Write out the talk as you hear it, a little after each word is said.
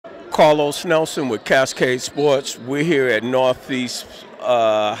Carlos Nelson with Cascade Sports. We're here at Northeast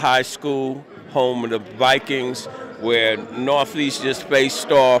High School, home of the Vikings, where Northeast just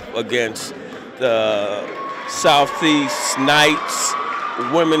faced off against the Southeast Knights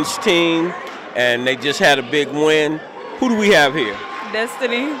women's team, and they just had a big win. Who do we have here?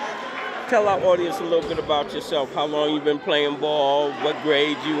 Destiny. Tell our audience a little bit about yourself. How long you've been playing ball, what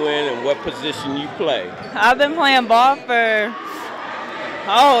grade you in, and what position you play. I've been playing ball for,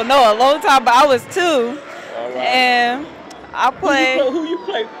 a long time, but I was 2. All right. And I played. Who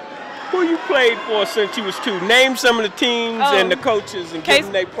you played for since you was 2? Name some of the teams and the coaches and give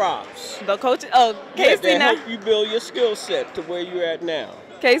them their props. The coach, KC that help you build your skill set to where you're at now.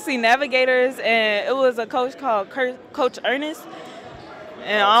 KC Navigators, and it was a coach called Coach Ernest.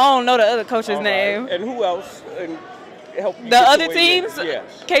 And I don't know the other coach's name. And who else helped you? The other teams?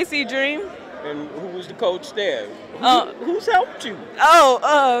 Yes. KC Dream. And who was the coach there? Who's helped you?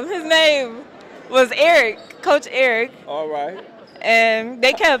 His name was Eric, Coach Eric. All right. And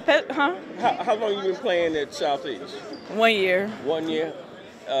they kept, How long you been playing at Southeast? 1 year. 1 year.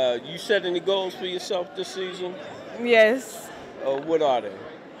 You set any goals for yourself this season? Yes. What are they?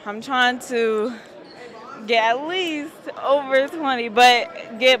 I'm trying to get at least over 20,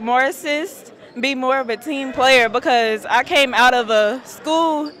 but get more assists, be more of a team player, because I came out of a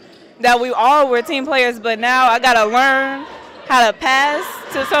school that we all were team players, but now I got to learn how to pass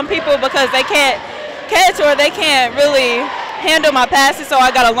to some people because they can't catch or they can't really handle my passes, so I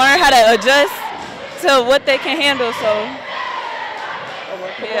got to learn how to adjust to what they can handle. So, all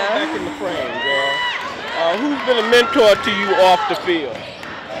right, come on back in the frame, girl. Who's been a mentor to you off the field?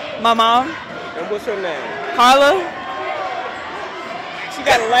 My mom. And what's her name? Carla. She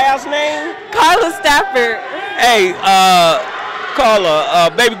got a last name? Carla Stafford. Hey,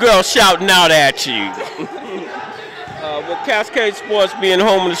 Carla, baby girl shouting out at you. With Cascade Sports being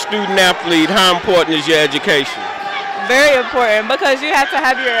home of the student athlete, how important is your education? Very important, because you have to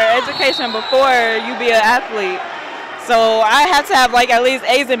have your education before you be an athlete. So I have to have like at least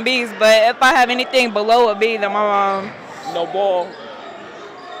A's and B's, but if I have anything below a B, then my mom. No ball?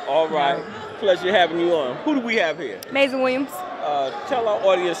 All right. No. Pleasure having you on. Who do we have here? Maizen Williams. Tell our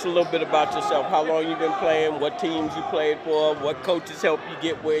audience a little bit about yourself. How long you've been playing, what teams you played for, what coaches helped you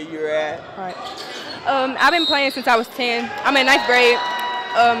get where you're at. All right. I've been playing since I was 10. I'm in 9th grade.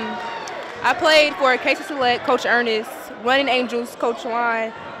 I played for KC Select, Coach Ernest, Running Angels, Coach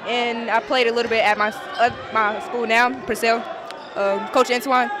Juan, and I played a little bit at my school now, Purcell, Coach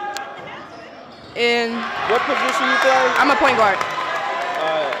Antoine. And what position you play? I'm a point guard.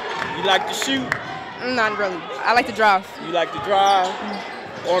 You like to shoot? Not really. I like to drive. You like to drive?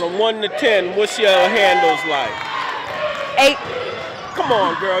 On a 1 to 10, what's your handles like? 8. Come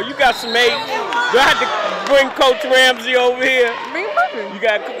on, girl. You got some 8. Do I have to bring Coach Ramsey over here? Bring him over.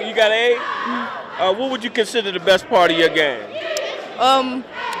 You got 8? What would you consider the best part of your game?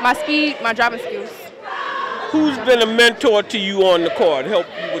 My speed, my driving skills. Who's been a mentor to you on the court, help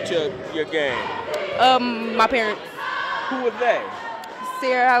you with your game? My parents. Who are they?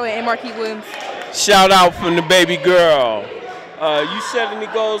 Sarah Allen and Marquis Williams. Shout out from the baby girl. You set any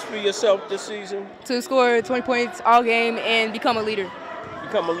goals for yourself this season? To score 20 points all game and become a leader.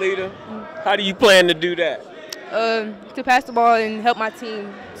 Become a leader? How do you plan to do that? To pass the ball and help my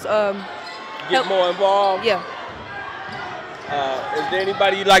team. Get more involved? Yeah. Is there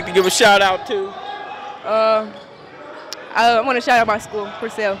anybody you'd like to give a shout out to? I want to shout out my school,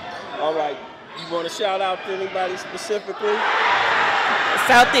 Purcell. All right. You want to shout out to anybody specifically?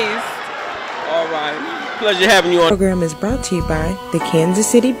 Southeast. All right. Pleasure having you on. The program is brought to you by the Kansas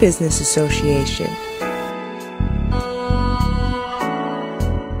City Business Association.